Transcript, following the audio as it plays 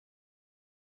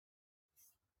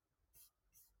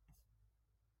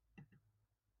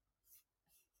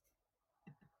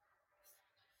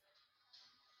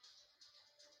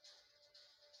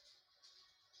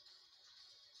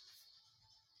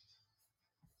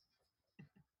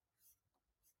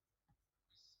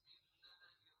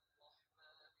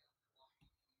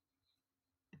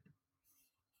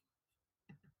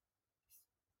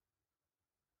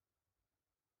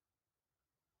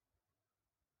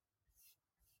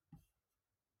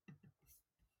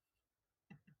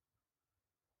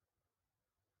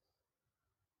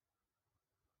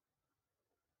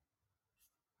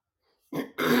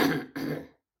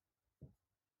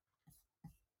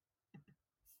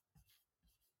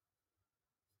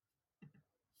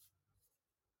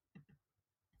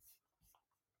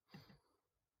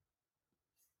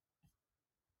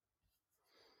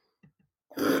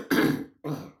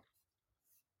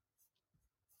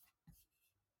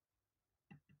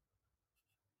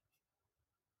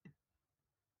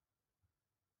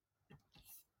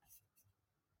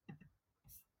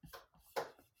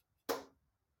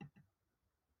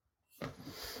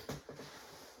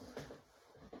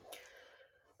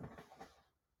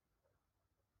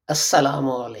السلام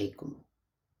علیکم۔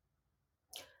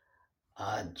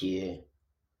 آج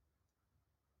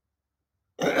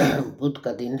بدھ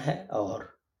کا دن ہے اور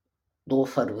 2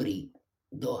 فروری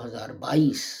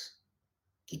 2022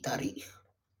 کی تاریخ۔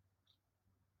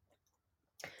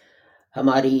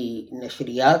 ہماری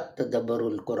نشریات تدبر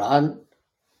القرآن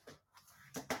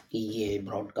کی یہ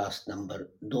براڈ کاسٹ نمبر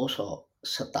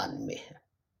 297 ہے،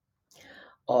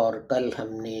 اور کل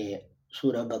ہم نے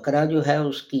سورہ بقرہ جو ہے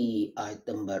اس کی آیت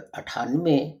نمبر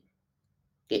 98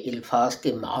 کے الفاظ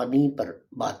کے معانی پر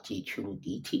بات چیت شروع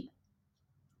کی تھی،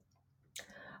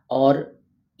 اور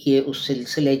یہ اس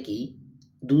سلسلے کی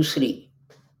دوسری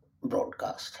براڈ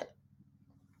کاسٹ ہے۔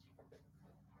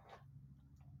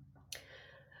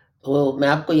 تو میں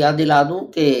آپ کو یاد دلا دوں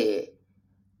کہ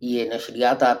یہ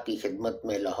نشریات آپ کی خدمت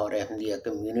میں لاہور احمدیہ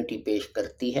کمیونٹی پیش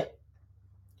کرتی ہے،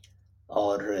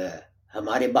 اور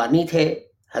ہمارے بانی تھے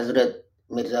حضرت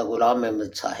مرزا غلام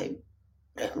احمد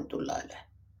صاحب رحمۃ اللہ علیہ۔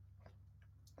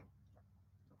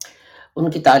 ان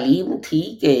کی تعلیم تھی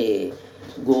کہ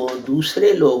وہ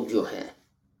دوسرے لوگ جو ہیں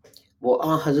وہ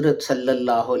آن حضرت صلی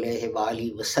اللہ علیہ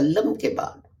وآلہ وسلم کے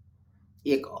بعد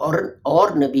ایک اور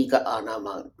نبی کا آنا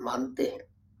مانتے ہیں،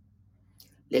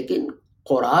 لیکن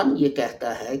قرآن یہ کہتا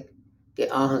ہے کہ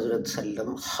آن حضرت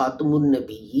سلم خاتم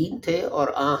النبیین تھے، اور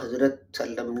آن حضرت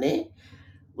سلم نے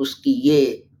اس کی یہ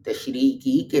تشریح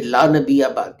کی کہ لا نبی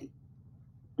بعدی،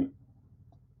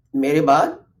 میرے بعد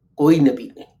کوئی نبی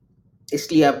نہیں،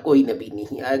 اس لیے اب کوئی نبی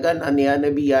نہیں آئے گا، نہ نیا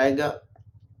نبی آئے گا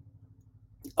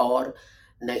اور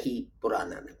نہ ہی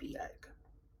پرانا نبی آئے گا۔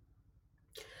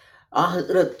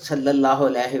 حضرت صلی اللہ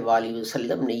علیہ وآلہ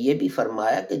وسلم نے یہ بھی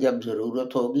فرمایا کہ جب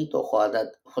ضرورت ہوگی تو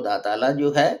خدا تعالیٰ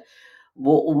جو ہے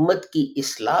وہ امت کی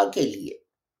اصلاح کے لیے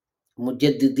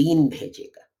مجددین بھیجے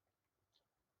گا،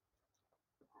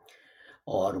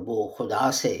 اور وہ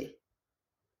خدا سے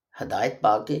ہدایت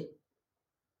پا کے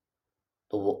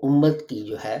تو وہ امت کی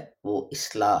جو ہے وہ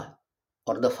اصلاح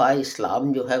اور دفاع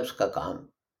اسلام جو ہے اس کا کام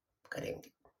کریں گے۔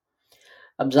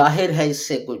 اب ظاہر ہے اس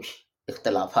سے کچھ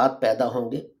اختلافات پیدا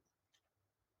ہوں گے،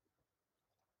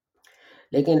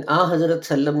 لیکن حضرت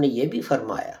صلی اللہ علیہ وسلم نے یہ بھی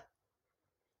فرمایا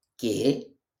کہ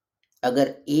اگر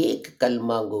ایک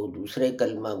کلمہ گو دوسرے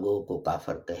کلمہ گو کو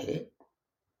کافر کہے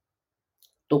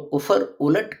تو کفر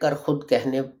الٹ کر خود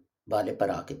کہنے والے پر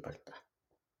آ کے پڑتا ہے،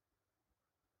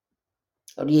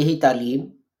 اور یہی تعلیم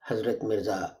حضرت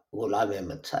مرزا غلام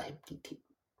احمد صاحب کی تھی۔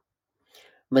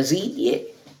 مزید یہ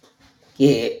کہ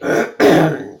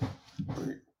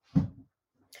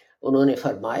انہوں نے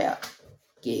فرمایا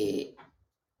کہ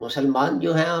مسلمان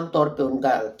جو ہیں عام طور پہ ان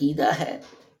کا عقیدہ ہے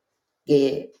کہ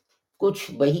کچھ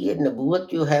وحی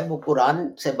نبوت جو ہے وہ قرآن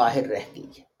سے باہر رہ گئی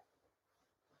ہے۔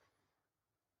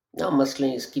 مثلا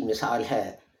اس کی مثال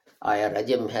ہے آیا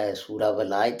رجم ہے، سورہ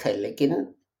ولایت ہے، لیکن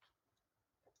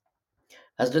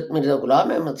حضرت مرزا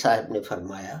غلام احمد صاحب نے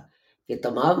فرمایا کہ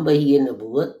تمام وحی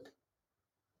نبوت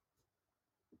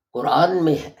قرآن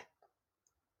میں ہے،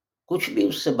 کچھ بھی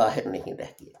اس سے باہر نہیں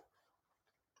رہ گیا۔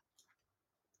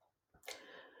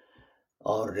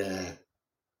 اور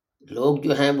لوگ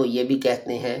جو ہیں وہ یہ بھی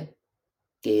کہتے ہیں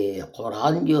کہ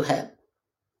قرآن جو ہے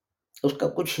اس کا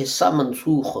کچھ حصہ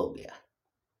منسوخ ہو گیا۔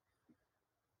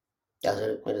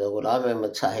 حضرت مرزا غلام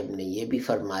احمد صاحب نے یہ بھی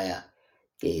فرمایا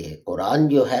کہ قرآن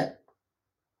جو ہے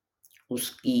اس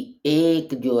کی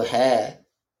ایک جو ہے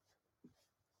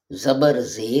زبر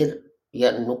زیر یا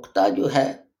نقطہ جو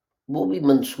ہے وہ بھی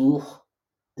منسوخ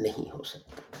نہیں ہو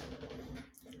سکتا،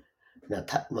 نہ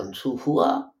منسوخ ہوا،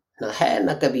 نہ ہے،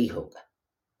 نہ کبھی ہوگا۔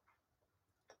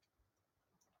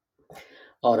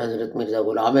 اور حضرت مرزا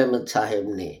غلام احمد صاحب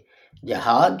نے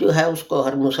جہاد جو ہے اس کو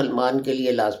ہر مسلمان کے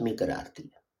لیے لازمی قرار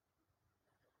دیا،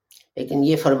 لیکن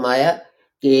یہ فرمایا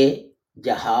کہ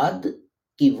جہاد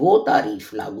کی وہ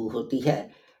تعریف لاگو ہوتی ہے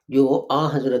جو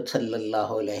حضرت صلی اللہ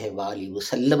علیہ وآلہ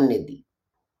وسلم نے دی،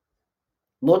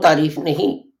 وہ تعریف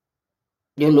نہیں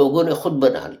جو لوگوں نے خود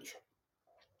بنا لی۔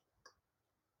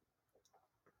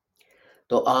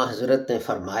 تو حضرت نے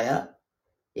فرمایا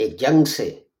ایک جنگ سے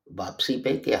واپسی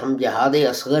پہ کہ ہم جہاد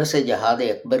اصغر سے جہاد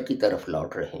اکبر کی طرف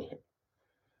لوٹ رہے ہیں،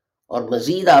 اور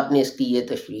مزید آپ نے اس کی یہ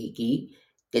تشریح کی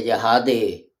کہ جہاد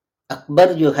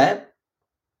اکبر جو ہے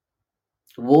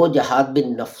وہ جہاد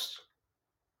بن نفس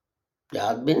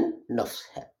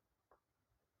ہے.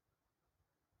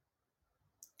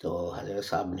 تو حضرت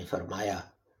صاحب نے فرمایا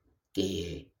کہ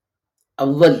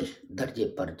اول درجے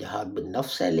پر جہاد بن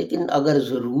نفس ہے، لیکن اگر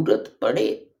ضرورت پڑے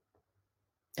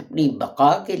اپنی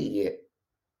بقا کے لیے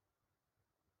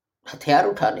ہتھیار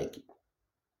اٹھانے کی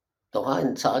تو ہاں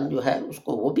انسان جو ہے اس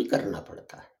کو وہ بھی کرنا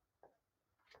پڑتا ہے.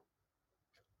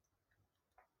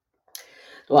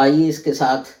 تو آئیے اس کے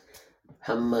ساتھ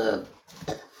ہم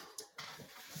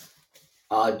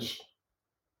آج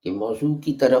کے موضوع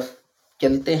کی طرف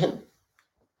چلتے ہیں.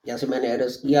 جیسے میں نے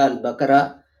عرض کیا، البقرہ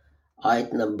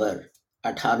آیت نمبر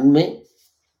 98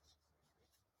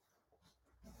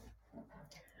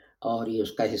 اور یہ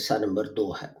اس کا حصہ نمبر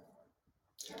 2 ہے.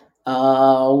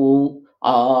 اعوذ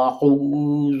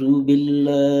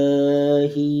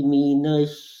باللہ من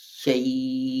الشیطان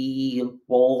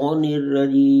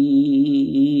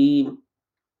الرجیم،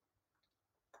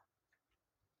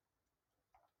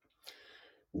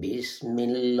 بسم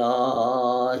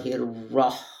اللہ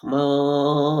الرحمن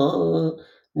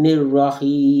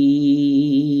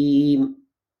الرحیم.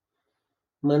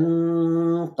 من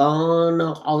کان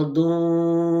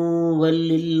عدوا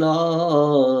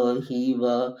للہ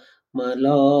وملائکتہ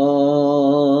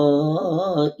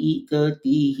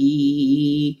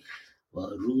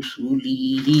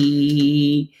ورسلہ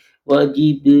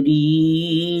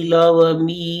وجبریل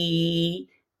ومیکال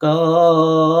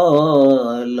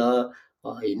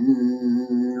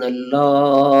فإن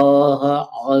اللہ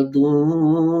عدو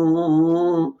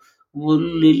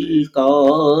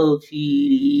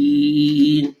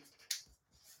للکافرین.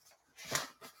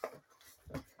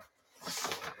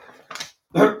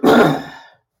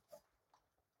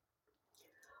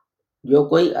 جو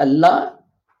کوئی اللہ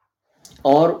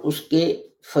اور اس کے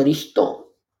فرشتوں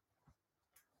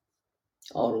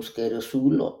اور اس کے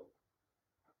رسولوں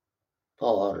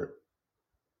اور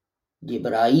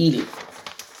جبرائیل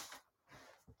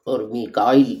اور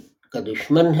میکائیل کا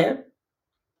دشمن ہے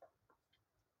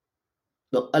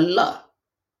تو اللہ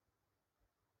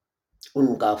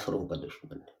ان کافروں کا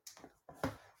دشمن ہے.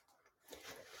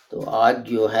 تو آج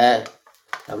جو ہے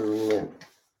ہم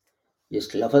جس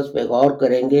لفظ پہ غور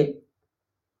کریں گے،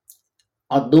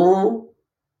 عدو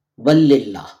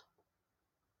وللہ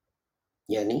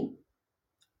یعنی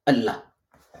اللہ.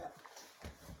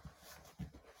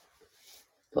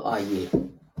 تو آئیے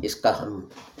اس کا ہم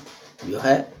جو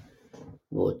ہے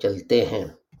وہ چلتے ہیں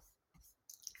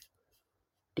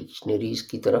ڈکشنریز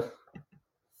کی طرف.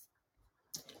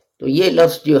 تو یہ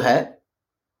لفظ جو ہے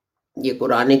یہ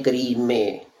قرآن کریم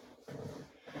میں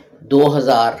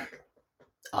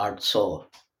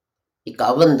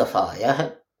 2851 دفعہ آیا ہے.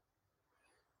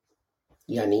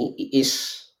 یعنی اس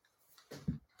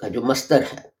کا جو مصدر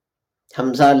ہے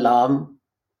حمزہ لام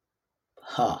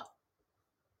ہا،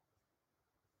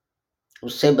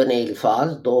 اس سے بنے الفاظ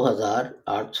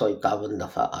 2851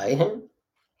 دفعہ آئے ہیں،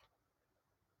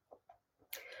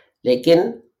 لیکن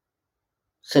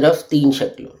صرف 3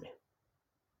 شکلوں میں.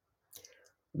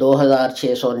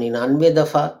 2699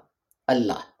 دفعہ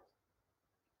اللہ،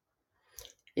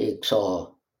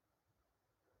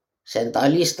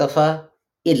 147 دفعہ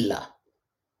اللہ،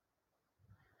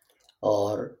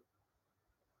 اور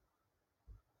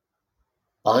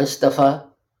 5 دفعہ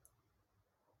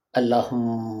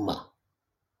اللہم.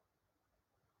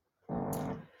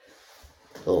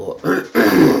 تو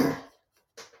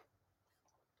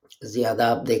زیادہ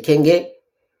آپ دیکھیں گے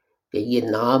کہ یہ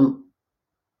نام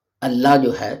اللہ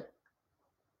جو ہے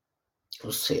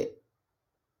اس سے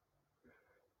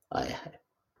آیا ہے.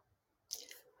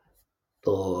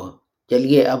 تو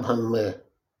چلیے اب ہم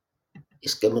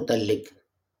اس کے متعلق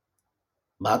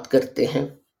بات کرتے ہیں.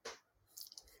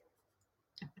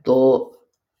 تو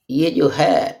یہ جو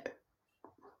ہے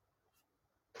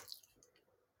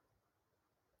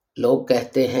لوگ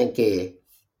کہتے ہیں کہ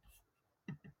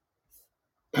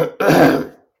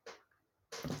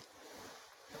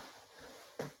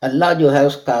اللہ جو ہے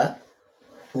اس کا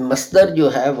مصدر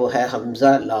جو ہے وہ ہے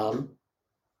حمزہ لام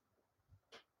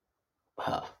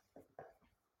ہا،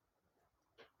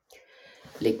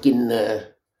 لیکن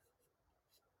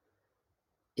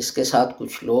اس کے ساتھ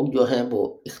کچھ لوگ جو ہیں وہ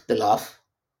اختلاف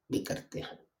بھی کرتے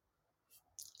ہیں.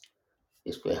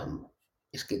 اس پہ ہم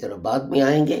اس کی طرف بعد میں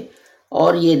آئیں گے.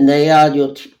 اور یہ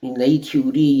نئی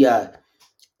تھیوری یا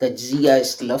تجزیہ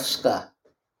اس لفظ کا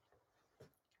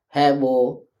ہے وہ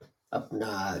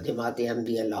اپنا جماعت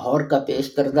احمدیہ لاہور کا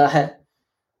پیش کردہ ہے،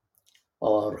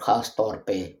 اور خاص طور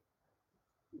پہ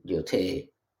جو تھے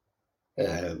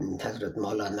حضرت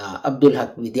مولانا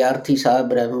عبدالحق ودیارتھی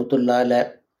صاحب رحمۃ اللہ علیہ،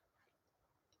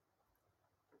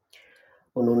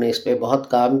 انہوں نے اس پہ بہت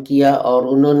کام کیا، اور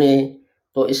انہوں نے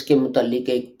تو اس کے متعلق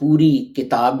ایک پوری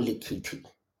کتاب لکھی تھی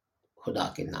خدا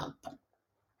کے نام پر۔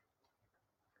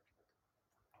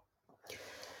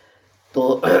 تو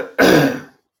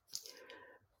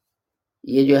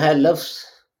یہ جو ہے لفظ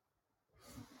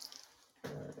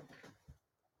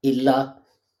اللہ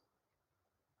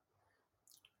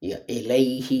یا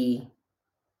الیہ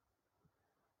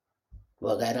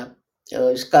وغیرہ،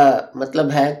 اس کا مطلب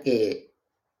ہے کہ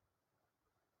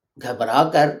گھبرا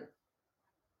کر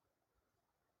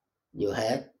جو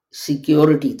ہے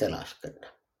سیکیورٹی تلاش کرنا۔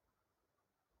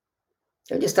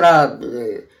 جس طرح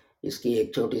اس کی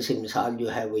ایک چھوٹی سی مثال جو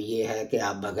ہے وہ یہ ہے کہ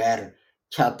آپ بغیر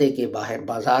چھاتے کے باہر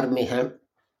بازار میں ہیں،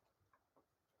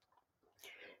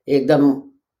 ایک دم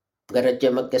گرج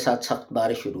چمک کے ساتھ سخت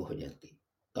بارش شروع ہو جاتی،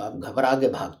 تو آپ گھبرا کے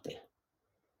بھاگتے ہیں،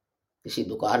 کسی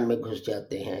دکان میں گھس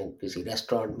جاتے ہیں، کسی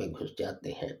ریسٹورینٹ میں گھس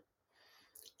جاتے ہیں،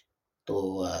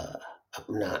 تو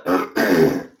اپنا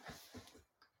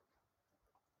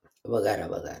وغیرہ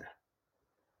وغیرہ۔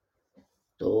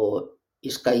 تو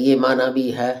اس کا یہ معنی بھی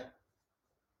ہے،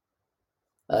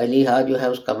 الہا جو ہے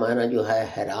اس کا معنی جو ہے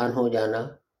حیران ہو جانا،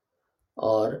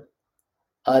 اور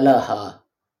الہا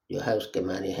جو ہے اس کے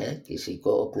معنی ہے کسی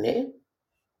کو اپنے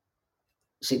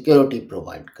سیکیورٹی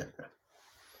پرووائڈ کرنا،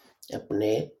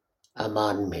 اپنے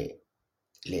امان میں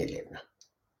لے لینا۔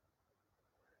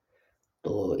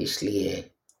 تو اس لیے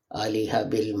الہا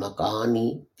بالمکانی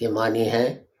کے معنی ہے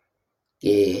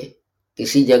کہ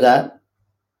کسی جگہ،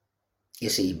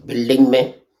 کسی بلڈنگ میں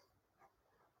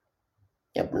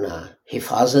اپنا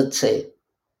حفاظت سے،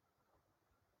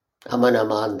 امن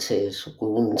امان سے،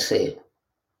 سکون سے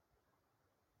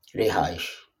رہائش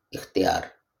اختیار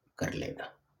کر لینا۔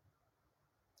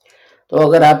 تو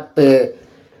اگر آپ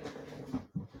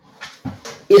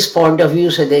اس پوائنٹ آف ویو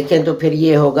سے دیکھیں تو پھر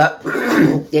یہ ہوگا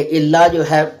کہ اللہ جو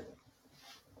ہے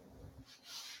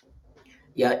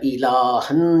یا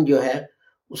الہن جو ہے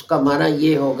اس کا معنی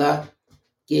یہ ہوگا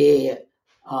کہ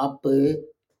آپ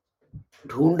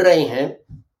ڈھونڈ رہے ہیں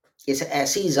کسی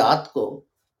ایسی ذات کو،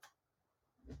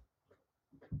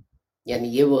 یعنی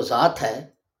یہ وہ ذات ہے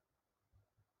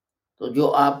تو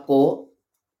جو آپ کو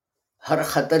ہر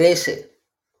خطرے سے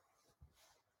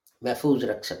محفوظ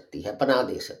رکھ سکتی ہے، پناہ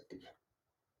دے سکتی ہے۔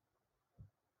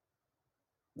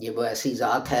 یہ وہ ایسی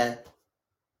ذات ہے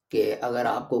کہ اگر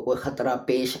آپ کو کوئی خطرہ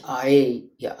پیش آئے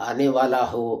یا آنے والا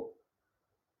ہو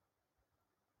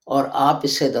اور آپ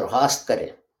اس سے درخواست کریں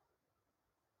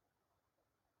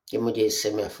کہ مجھے اس سے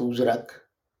محفوظ رکھ،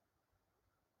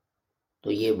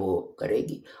 تو یہ وہ کرے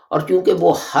گی۔ اور چونکہ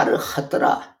وہ ہر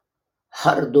خطرہ،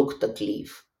 ہر دکھ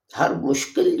تکلیف، ہر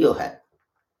مشکل جو ہے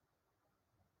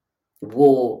وہ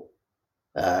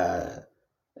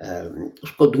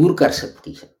اس کو دور کر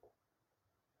سکتی ہے،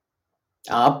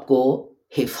 آپ کو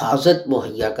حفاظت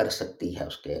مہیا کر سکتی ہے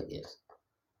اس کے اگینسٹ۔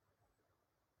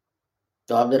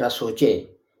 تو آپ ذرا سوچیں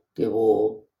کہ وہ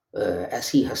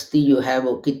ایسی ہستی جو ہے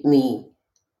وہ کتنی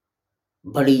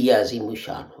بڑی یا عظیم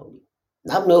الشان ہوگی۔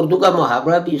 آپ نے اردو کا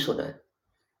محاورہ بھی سنا ہے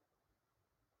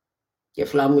کہ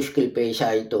فلاں مشکل پیش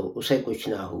آئی تو اسے کچھ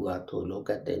نہ ہوا، تو لوگ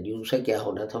کہتے ہیں جی اسے کیا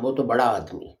ہونا تھا، وہ تو بڑا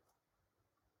آدمی۔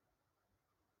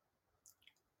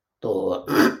 تو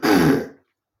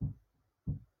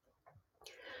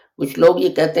کچھ لوگ یہ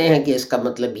کہتے ہیں کہ اس کا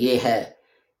مطلب یہ ہے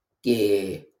کہ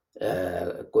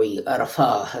کوئی عرفہ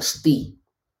ہستی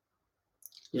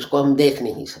جس کو ہم دیکھ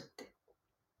نہیں سکتے۔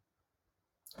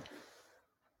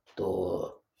 تو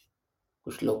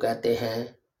کچھ لوگ کہتے ہیں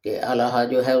کہ الہ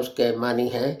جو ہے اس کے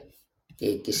معنی ہے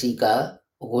کہ کسی کا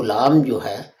غلام جو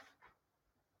ہے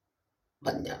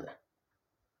بن جانا،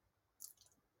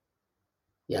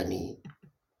 یعنی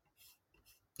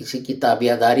کسی کی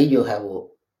تابعداری جو ہے وہ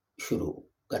شروع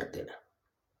کر دینا۔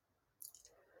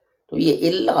 تو یہ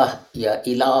اللہ یا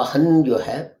الہن جو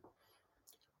ہے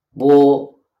وہ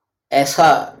ایسا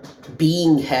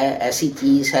بینگ ہے، ایسی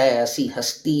چیز ہے، ایسی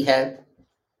ہستی ہے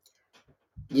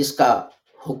جس کا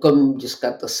حکم، جس کا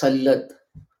تسلط،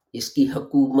 جس کی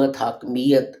حکومت،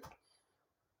 حاکمیت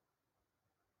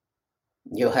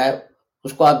جو ہے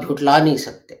اس کو آپ جھٹلا نہیں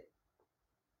سکتے۔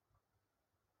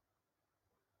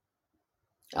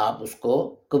 آپ اس کو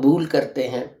قبول کرتے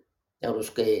ہیں اور اس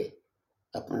کے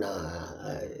اپنا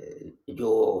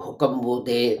جو حکم وہ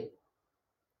دے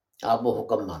آپ وہ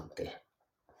حکم مانتے ہیں۔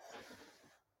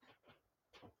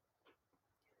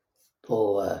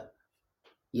 تو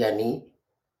یعنی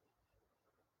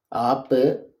آپ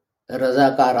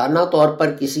رضاکارانہ طور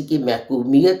پر کسی کی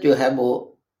محکومیت جو ہے وہ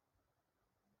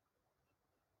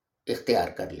اختیار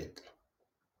کر لیتے ہیں۔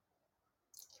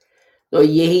 تو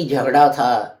یہی جھگڑا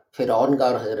تھا فرعون کا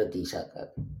اور حضرت عیسیٰ کا،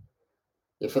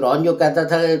 کہ فرعون جو کہتا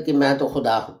تھا کہ میں تو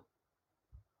خدا ہوں،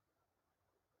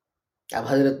 اب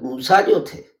حضرت موسیٰ جو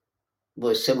تھے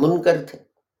وہ اس سے منکر تھے،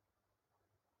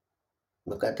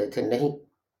 وہ کہتے تھے نہیں.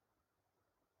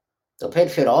 تو پھر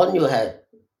فرعون جو ہے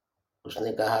اس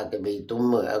نے کہا کہ بھئی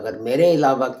تم اگر میرے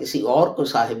علاوہ کسی اور کو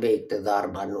صاحب اقتدار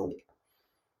مانو گے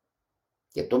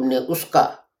کہ تم نے اس کا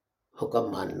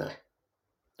حکم ماننا ہے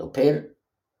تو پھر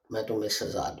میں تمہیں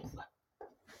سزا دوں گا.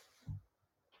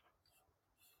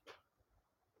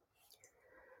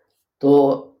 تو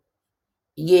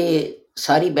یہ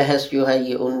ساری بحث جو ہے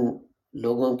یہ ان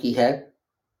لوگوں کی ہے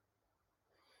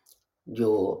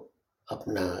جو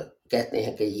اپنا کہتے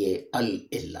ہیں کہ یہ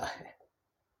اللہ ہے.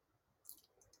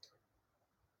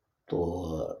 تو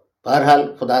بہرحال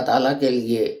خدا تعالیٰ کے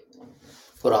لیے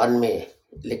قرآن میں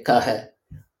لکھا ہے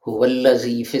هو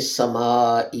الذی فی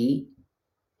السماء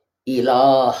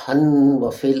الہا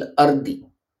وفی الارض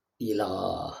الہا،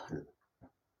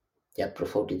 چیپٹر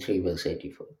 43 verse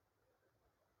 84،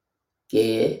 کہ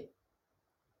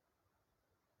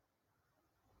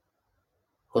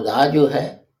خدا جو ہے،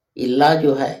 اللہ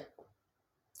جو ہے،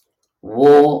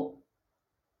 وہ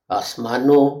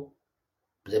آسمانوں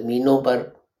زمینوں پر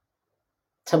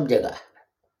سب جگہ ہے،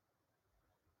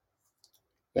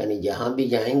 یعنی جہاں بھی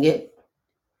جائیں گے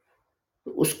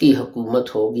اس کی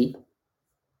حکومت ہوگی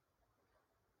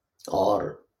اور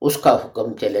اس کا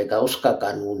حکم چلے گا، اس کا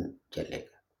قانون چلے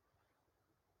گا،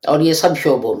 اور یہ سب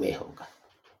شعبوں میں ہوگا.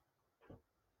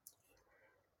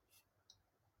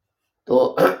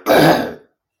 تو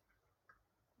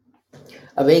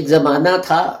اب ایک زمانہ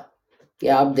تھا کہ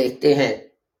آپ دیکھتے ہیں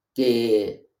کہ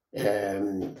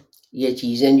یہ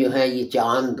چیزیں جو ہیں، یہ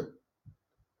چاند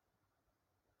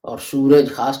اور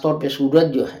سورج، خاص طور پہ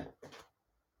سورج جو ہے،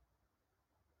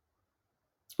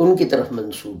 ان کی طرف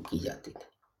منسوب کی جاتی تھی.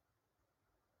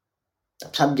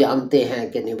 اب سب جانتے ہیں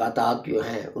کہ نباتات جو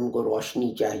ہیں ان کو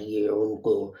روشنی چاہیے، ان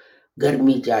کو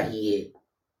گرمی چاہیے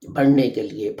بڑھنے کے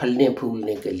لیے، پھلنے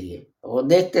پھولنے کے لیے، اور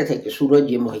دیکھتے تھے کہ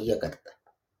سورج یہ مہیا کرتا ہے.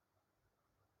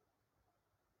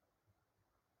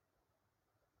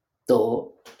 تو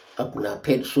اپنا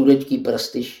پھر سورج کی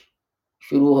پرستش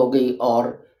شروع ہو گئی، اور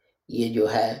یہ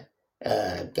جو ہے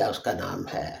کیا اس کا نام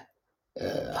ہے،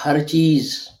 ہر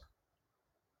چیز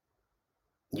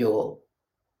جو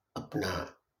اپنا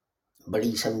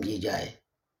بڑی سمجھی جائے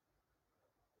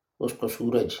اس کو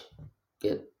سورج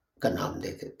کا نام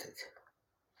دے دیتے تھے.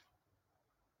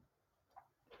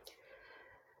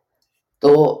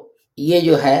 تو یہ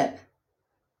جو ہے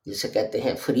جسے کہتے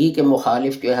ہیں فری کے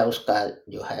مخالف جو ہے اس کا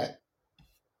جو ہے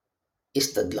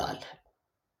استدلال ہے.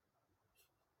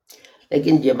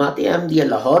 لیکن جماعت احمدیہ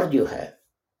لاہور جو ہے،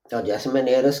 اور جیسے میں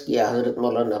نے عرض کیا حضرت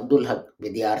مولانا عبدالحق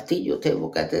ودیارتھی جو تھے وہ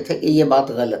کہتے تھے کہ یہ بات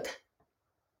غلط ہے،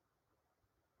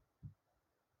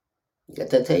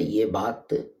 کہتے تھے یہ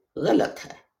بات غلط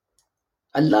ہے.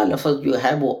 اللہ لفظ جو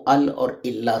ہے وہ ال اور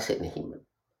اللہ سے نہیں بنا،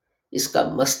 اس کا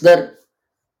مصدر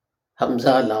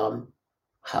حمزہ لام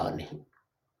ہا نہیں،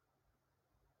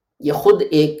 یہ خود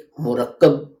ایک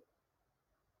مرکب،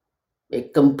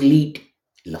 ایک کمپلیٹ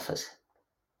لفظ ہے.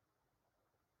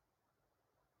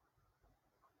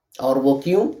 اور وہ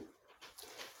کیوں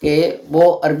کہ وہ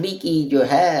عربی کی جو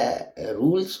ہے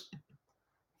رولز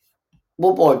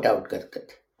وہ پوائنٹ آؤٹ کرتے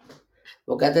تھے.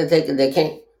 وہ کہتے تھے کہ دیکھیں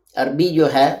عربی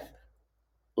جو ہے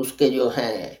اس کے جو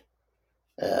ہیں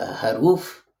حروف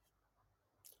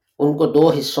ان کو دو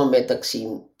حصوں میں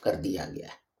تقسیم کر دیا گیا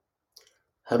ہے،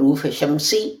 حروف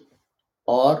شمسی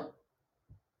اور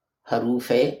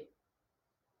حروف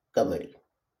قمری.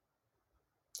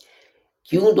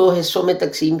 کیوں دو حصوں میں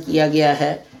تقسیم کیا گیا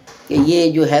ہے کہ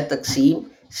یہ جو ہے تقسیم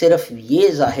صرف یہ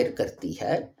ظاہر کرتی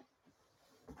ہے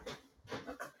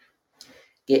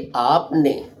کہ آپ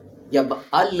نے جب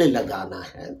ال لگانا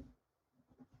ہے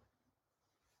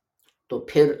تو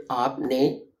پھر آپ نے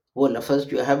وہ لفظ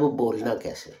جو ہے وہ بولنا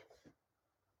کیسے.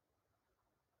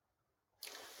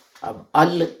 اب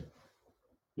ال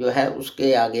جو ہے اس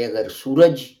کے آگے اگر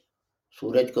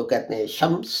سورج کو کہتے ہیں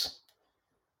شمس،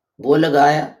 وہ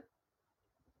لگایا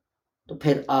تو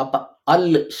پھر آپ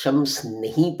الشمس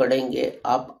نہیں پڑھیں گے،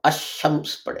 آپ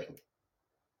الشمس پڑھیں گے.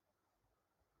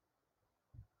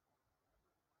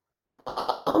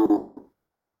 ہم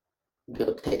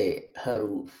جو تھے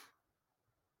حروف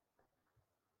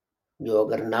جو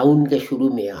اگر ناؤن کے شروع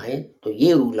میں آئے تو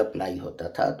یہ رول اپلائی ہوتا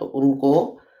تھا، تو ان کو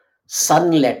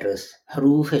سن لیٹرز،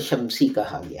 حروف شمسی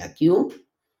کہا گیا. کیوں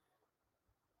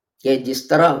کہ جس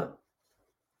طرح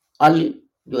ال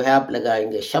جو ہے آپ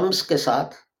لگائیں گے شمس کے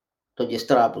ساتھ تو جس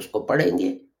طرح آپ اس کو پڑھیں گے،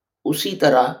 اسی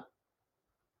طرح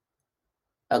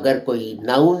اگر کوئی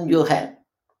ناؤن جو ہے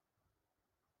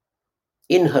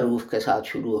ان حروف کے ساتھ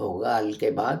شروع ہوگا ال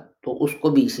کے بعد، تو اس کو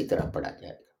بھی اسی طرح پڑھا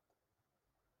جائے گا.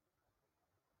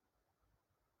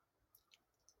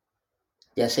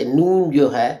 جیسے نون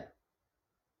جو ہے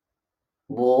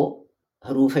وہ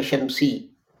حروف شمسی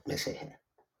میں سے ہے،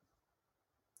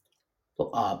 تو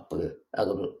آپ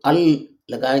اگر ال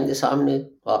لگائیں گے سامنے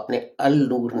تو آپ نے ال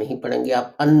نور نہیں پڑھیں گے،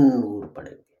 آپ ان نور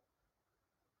پڑھیں گے.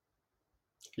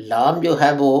 لام جو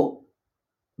ہے وہ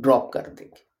ڈراپ کر دیں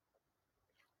گے.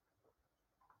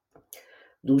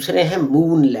 دوسرے ہیں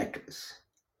مون لیٹرز.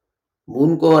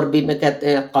 مون کو عربی میں کہتے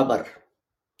ہیں قمر.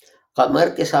 قمر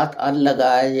کے ساتھ ال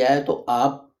لگایا جائے تو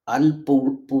آپ ال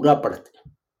پورا پڑھتے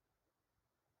ہیں،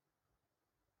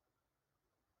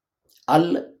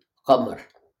 القمر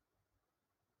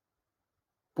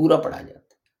پورا پڑھا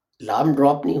جاتا ہے، لام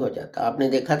ڈراپ نہیں ہو جاتا. آپ نے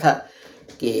دیکھا تھا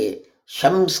کہ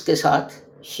شمس کے ساتھ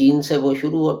شین سے وہ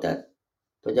شروع ہوتا ہے،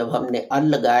 تو جب ہم نے ال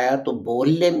لگایا تو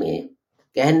بولنے میں،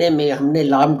 کہنے میں ہم نے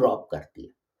لام ڈراپ کر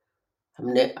دیا. ہم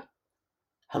نے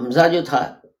حمزہ جو تھا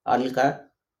ال کا،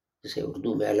 جسے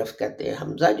اردو میں الف کہتے ہیں،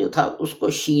 حمزہ جو تھا اس کو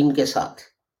شین کے ساتھ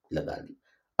لگا دی،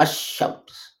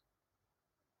 الشمس.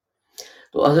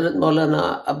 تو حضرت مولانا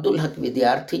عبدالحق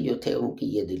ودیارتھی جو تھے، ان کی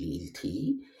یہ دلیل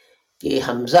تھی کہ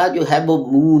حمزہ جو ہے وہ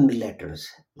مون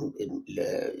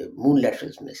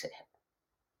لیٹرز میں سے ہے.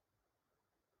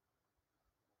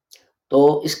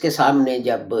 تو اس کے سامنے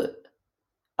جب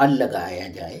ال لگایا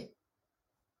جائے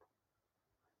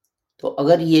تو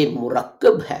اگر یہ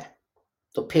مرکب ہے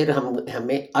تو پھر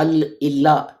ہمیں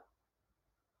الا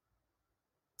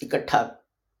اکٹھا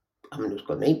ہم اس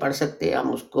کو نہیں پڑھ سکتے،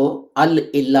 ہم اس کو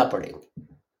الا پڑھیں گے،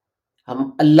 ہم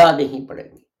اللہ نہیں پڑھیں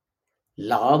گے.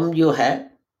 لام جو ہے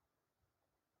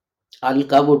ال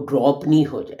کا وہ ڈراپ نہیں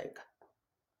ہو جائے گا.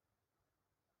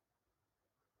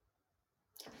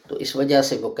 تو اس وجہ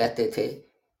سے وہ کہتے تھے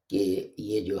کہ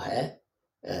یہ جو ہے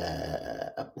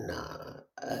اپنا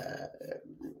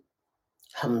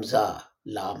حمزہ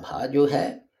لام ہا جو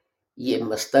ہے یہ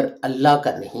مصدر اللہ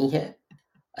کا نہیں ہے.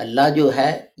 اللہ جو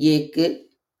ہے یہ ایک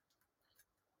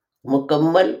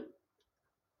مکمل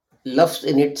لفظ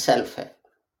ان اٹ سیلف ہے.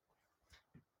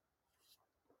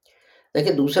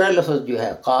 دیکھیں دوسرا لفظ جو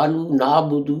ہے قالوا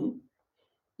نعبد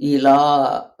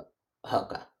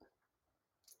الہک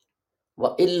و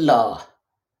الہ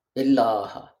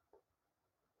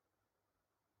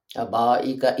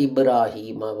ابائک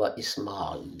ابراہیم و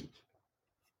اسماعیل.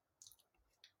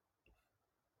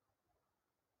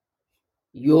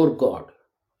 your God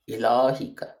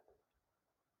الہک.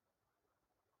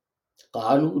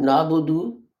 قالوا نعبد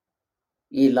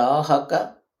الہک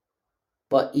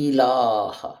و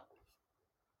الہ،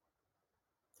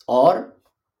 اور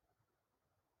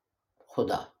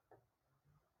خدا.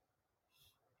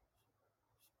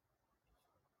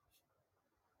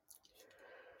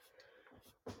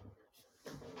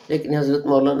 لیکن حضرت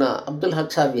مولانا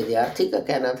عبدالحق صاحب ودیارتھی کا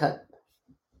کہنا تھا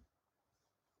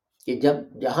کہ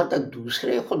جہاں تک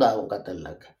دوسرے خداؤں کا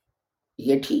تعلق ہے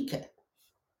یہ ٹھیک ہے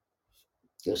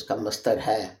کہ اس کا مصدر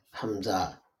ہے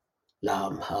حمزہ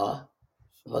لام ہا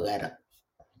وغیرہ،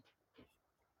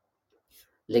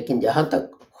 لیکن جہاں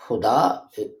تک خدا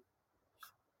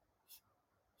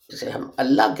جسے ہم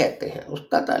اللہ کہتے ہیں اس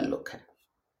کا تعلق ہے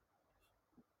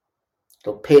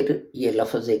تو پھر یہ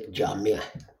لفظ ایک جامع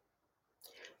ہے.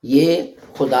 یہ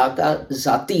خدا کا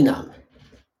ذاتی نام ہے،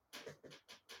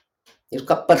 اس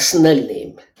کا پرسنل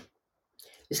نیم ہے.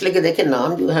 اس لیے کہ دیکھیں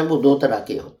نام جو ہیں وہ دو طرح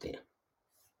کے ہوتے ہیں،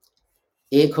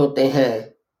 ایک ہوتے ہیں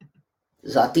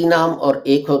ذاتی نام اور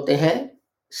ایک ہوتے ہیں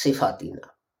صفاتی نام.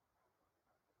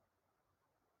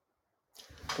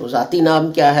 تو ذاتی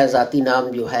نام کیا ہے؟ ذاتی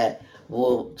نام جو ہے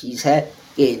وہ چیز ہے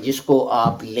کہ جس کو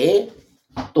آپ لیں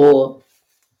تو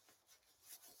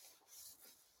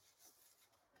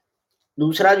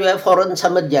دوسرا جو ہے فوراً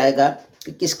سمجھ جائے گا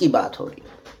کہ کس کی بات ہو رہی ہے.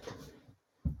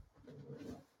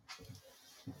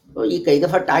 تو یہ کئی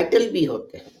دفعہ ٹائٹل بھی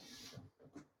ہوتے ہیں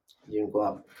جن کو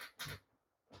آپ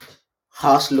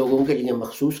خاص لوگوں کے لیے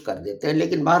مخصوص کر دیتے ہیں،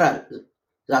 لیکن بہرحال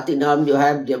ذاتی نام جو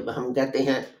ہے جب ہم کہتے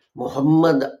ہیں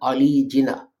محمد علی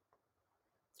جناح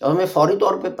تو ہمیں فوری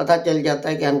طور پہ پتہ چل جاتا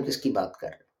ہے کہ ہم کس کی بات کر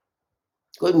رہے ہیں.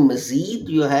 کوئی مزید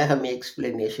جو ہے ہمیں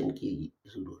ایکسپلینیشن کی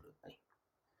ضرورت نہیں.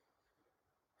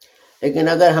 لیکن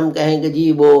اگر ہم کہیں کہ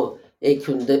جی وہ ایک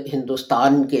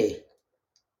ہندوستان کے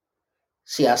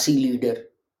سیاسی لیڈر،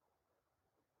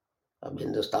 اب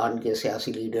ہندوستان کے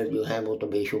سیاسی لیڈر جو ہیں وہ تو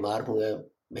بے شمار ہوئے،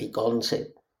 بھئی کون سے؟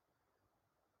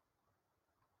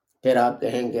 پھر آپ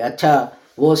کہیں گے اچھا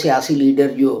وہ سیاسی لیڈر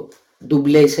جو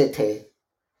دبلے سے تھے،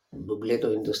 دبلے تو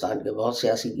ہندوستان کے بہت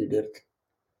سیاسی لیڈر تھے.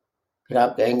 پھر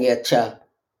آپ کہیں گے اچھا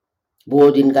وہ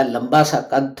جن کا لمبا سا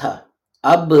قد تھا.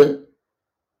 اب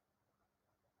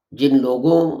جن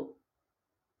لوگوں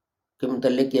کے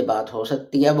متعلق یہ بات ہو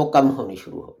سکتی ہے وہ کم ہونی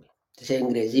شروع ہوگی. جسے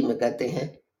انگریزی میں کہتے ہیں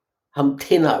ہم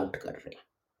تھن آؤٹ کر رہے ہیں،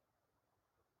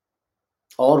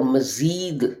 اور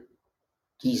مزید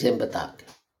چیزیں بتا کے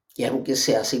کہ ہم کس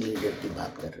سیاسی لیڈر کی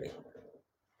بات کر رہے ہیں.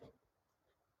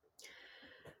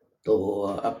 تو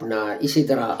اپنا اسی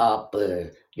طرح آپ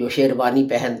جو شیروانی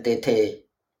پہنتے تھے،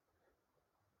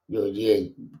 جو یہ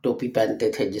ٹوپی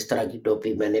پہنتے تھے، جس طرح کی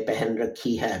ٹوپی میں نے پہن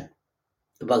رکھی ہے،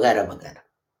 وغیرہ وغیرہ.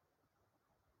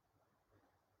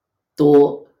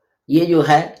 تو یہ جو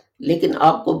ہے، لیکن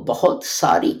آپ کو بہت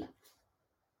ساری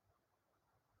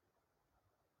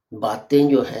باتیں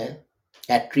جو ہیں،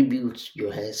 ایٹریبیوٹس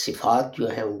جو ہیں، صفات جو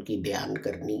ہیں، ان کی بیان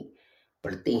کرنی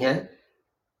پڑتی ہیں.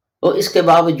 تو اس کے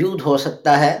باوجود ہو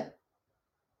سکتا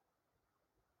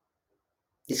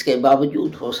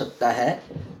ہے،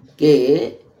 کہ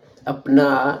اپنا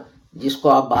جس کو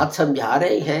آپ بات سمجھا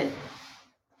رہے ہیں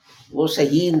وہ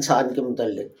صحیح انسان کے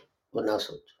متعلق وہ نہ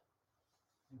سوچ.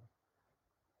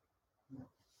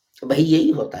 بھائی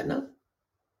یہی ہوتا ہے نا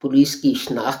پولیس کی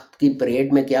شناخت کی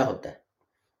پریڈ میں. کیا ہوتا ہے؟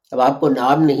 اب آپ کو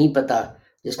نام نہیں پتا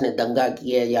جس نے دنگا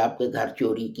کیا ہے، یا آپ کے گھر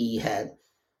چوری کی ہے،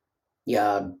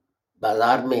 یا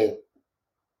بازار میں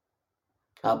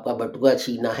آپ کا بٹوا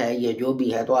چھینا ہے، یا جو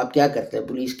بھی ہے، تو آپ کیا کرتے ہیں؟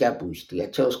 پولیس کیا پوچھتی ہے؟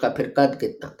 اچھا اس کا پھر قد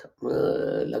کتنا تھا؟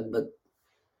 لگ بھگ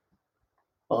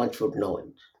 5 فٹ 9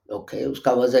 انچ. اوکے، اس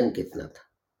کا وزن کتنا تھا؟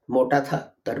 موٹا تھا،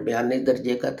 درمیانے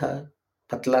درجے کا تھا،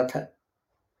 پتلا تھا؟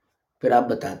 پھر آپ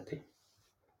بتاتے ہیں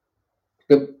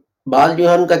کہ بال جو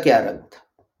ہے ان کا کیا رنگ تھا،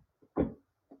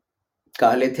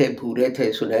 کالے تھے، بھورے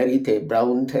تھے، سنہری تھے،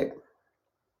 براؤن تھے،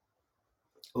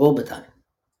 وہ بتا رہے.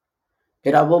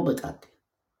 پھر آپ وہ بتاتے.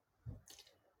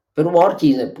 پھر وہ اور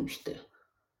چیزیں پوچھتے ہیں،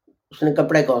 اس نے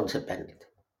کپڑے کون سے پہنے تھے؟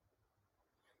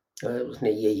 اس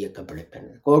نے یہ کپڑے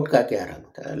پہنے، کوٹ کا کیا رنگ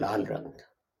تھا؟ لال رنگ تھا،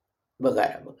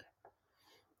 وغیرہ وغیرہ.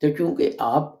 تو چونکہ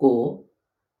آپ کو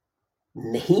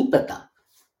نہیں پتا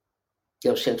کہ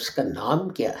اس شخص کا نام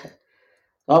کیا ہے،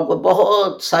 تو آپ کو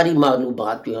بہت ساری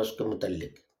معلومات جو ہے اس کے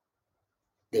متعلق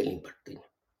دینی پڑتی ہیں.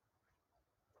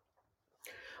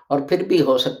 اور پھر بھی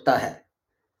ہو سکتا ہے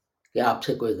کہ آپ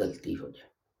سے کوئی غلطی ہو جائے.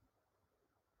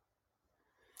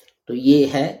 تو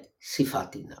یہ ہے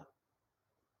صفاتی نام.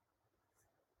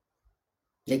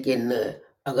 لیکن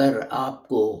اگر آپ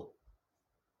کو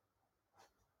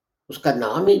اس کا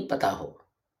نام ہی پتا ہو،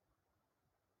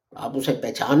 آپ اسے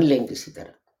پہچان لیں کسی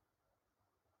طرح،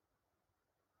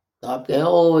 تو آپ کہیں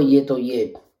او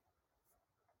یہ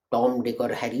ٹام ڈک اور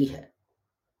ہیری ہے.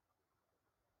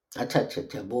 اچھا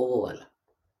وہ والا.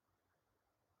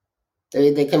 تو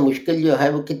یہ دیکھیں مشکل جو ہے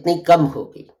وہ کتنی کم ہو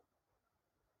گئی.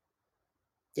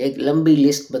 ایک لمبی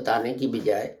لسٹ بتانے کی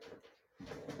بجائے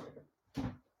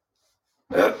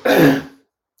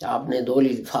آپ نے 2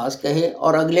 الفاظ کہے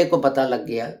اور اگلے کو پتہ لگ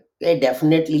گیا کہ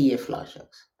ڈیفینیٹلی یہ فلاں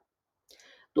شخص.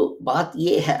 تو بات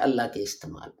یہ ہے اللہ کے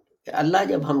استعمال کہ اللہ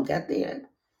جب ہم کہتے ہیں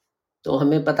تو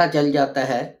ہمیں پتہ چل جاتا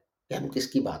ہے کہ ہم کس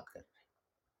کی بات کر رہے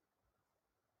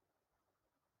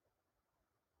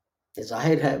ہیں.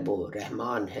 ظاہر ہے وہ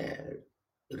رحمان ہے،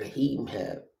 رحیم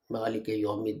ہے، مالک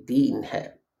یوم الدین ہے،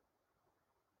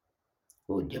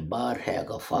 وہ جبار ہے،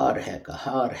 غفار ہے،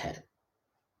 قہار ہے،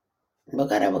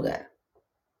 وغیرہ وغیرہ.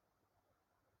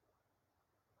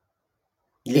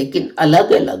 لیکن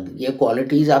الگ الگ یہ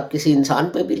کوالٹیز آپ کسی انسان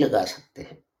پہ بھی لگا سکتے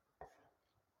ہیں.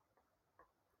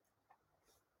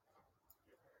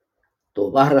 تو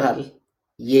بہرحال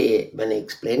یہ میں نے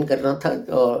ایکسپلین کرنا تھا.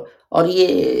 اور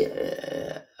یہ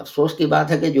افسوس کی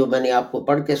بات ہے کہ جو میں نے آپ کو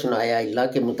پڑھ کے سنایا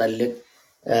اللہ کے متعلق،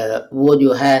 وہ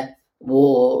جو ہے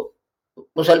وہ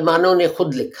مسلمانوں نے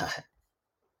خود لکھا ہے،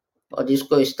 اور جس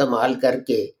کو استعمال کر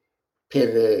کے پھر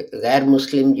غیر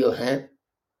مسلم جو ہیں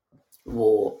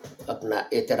وہ اپنا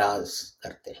اعتراض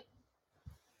کرتے ہیں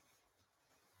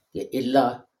کہ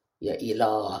اللہ یا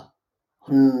الہ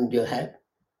جو ہے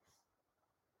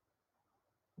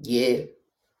یہ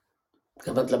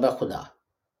کا مطلب ہے خدا.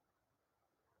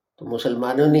 تو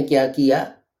مسلمانوں نے کیا کیا؟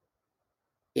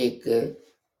 ایک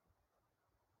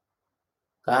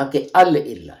کہا کہ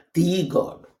اللہ دی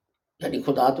گاڈ، یعنی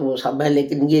خدا تو وہ سب ہے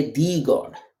لیکن یہ دی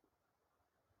گاڈ،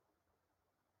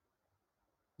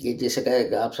 یہ جیسے کہے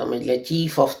کہ آپ سمجھ لیں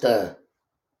چیف آف دا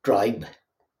ٹرائب.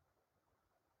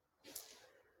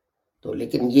 تو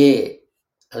لیکن یہ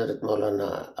حضرت مولانا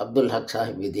عبدالحق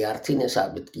صاحب ودیارتھی نے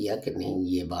ثابت کیا کہ نہیں،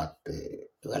 یہ بات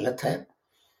غلط ہے.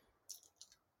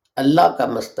 اللہ کا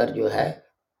مصدر جو ہے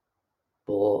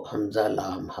وہ حمزہ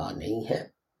لام ہا نہیں ہے.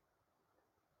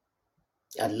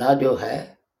 اللہ جو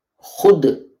ہے خود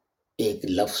ایک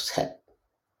لفظ ہے،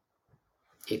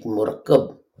 ایک مرکب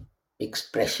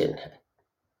ایکسپریشن ہے.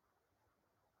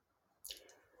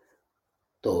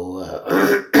 تو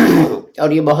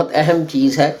اور یہ بہت اہم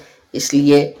چیز ہے اس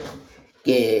لیے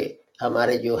کہ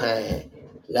ہمارے جو ہیں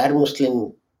غیر مسلم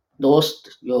دوست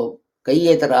جو کئی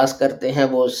اعتراض کرتے ہیں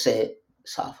وہ اس سے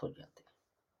صاف ہو جاتے ہیں۔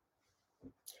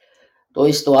 تو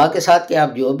اس دعا کے ساتھ کہ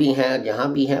آپ جو بھی ہیں جہاں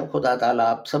بھی ہیں، خدا تعالیٰ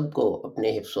آپ سب کو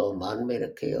اپنے حفظ و امان میں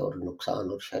رکھے اور نقصان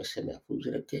اور شر سے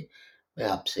محفوظ رکھے۔ میں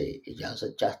آپ سے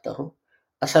اجازت چاہتا ہوں۔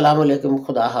 السلام علیکم،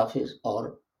 خدا حافظ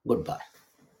اور گڈ بائے۔